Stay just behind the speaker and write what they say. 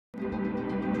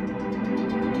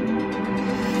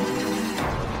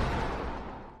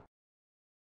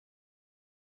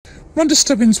Rhonda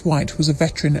Stubbins White was a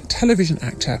veteran television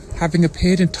actor, having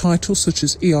appeared in titles such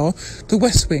as ER, The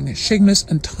West Wing, Shameless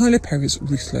and Tyler Perry's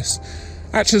Ruthless.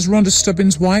 Actress Rhonda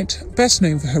Stubbins White, best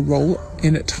known for her role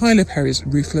in Tyler Perry's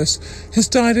Ruthless, has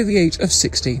died at the age of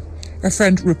 60. A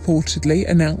friend reportedly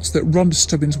announced that Rhonda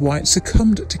Stubbins White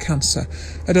succumbed to cancer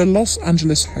at her Los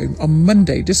Angeles home on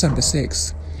Monday, December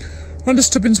 6th. Rhonda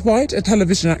Stubbins White, a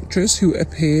television actress who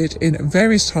appeared in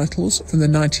various titles from the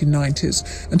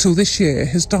 1990s until this year,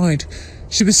 has died.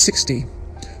 She was 60.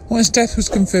 White's death was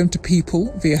confirmed to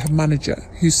People via her manager,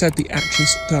 who said the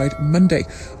actress died Monday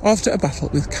after a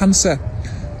battle with cancer.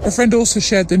 A friend also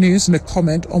shared the news in a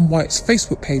comment on White's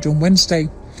Facebook page on Wednesday.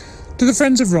 To the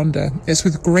friends of Rhonda, it's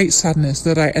with great sadness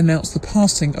that I announce the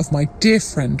passing of my dear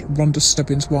friend Rhonda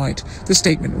Stubbins White, the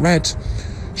statement read.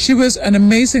 She was an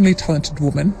amazingly talented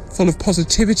woman, full of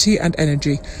positivity and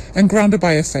energy, and grounded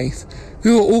by her faith.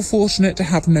 We were all fortunate to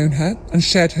have known her and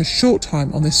shared her short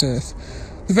time on this earth.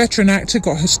 The veteran actor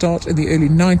got her start in the early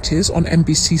 90s on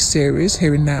NBC's series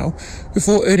Here and Now,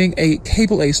 before earning a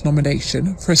Cable Ace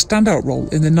nomination for a standout role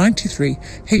in the 93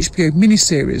 HBO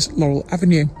miniseries Laurel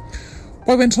Avenue.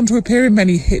 White went on to appear in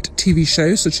many hit TV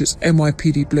shows such as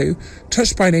NYPD Blue,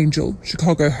 Touched by an Angel,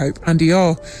 Chicago Hope and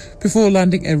ER, before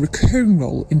landing a recurring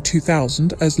role in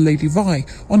 2000 as Lady Vi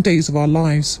on Days of Our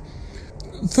Lives.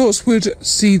 Thoughts would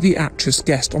see the actress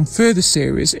guest on further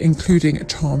series, including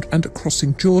Charmed and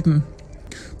Crossing Jordan.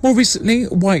 More recently,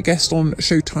 White guest on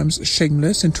Showtime's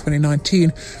Shameless in 2019,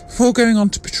 before going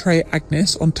on to portray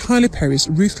Agnes on Tyler Perry's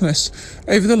Ruthless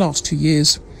over the last 2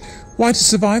 years. White is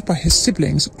survived by his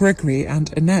siblings Gregory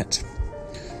and Annette.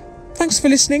 Thanks for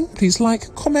listening. Please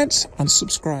like, comment and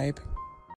subscribe.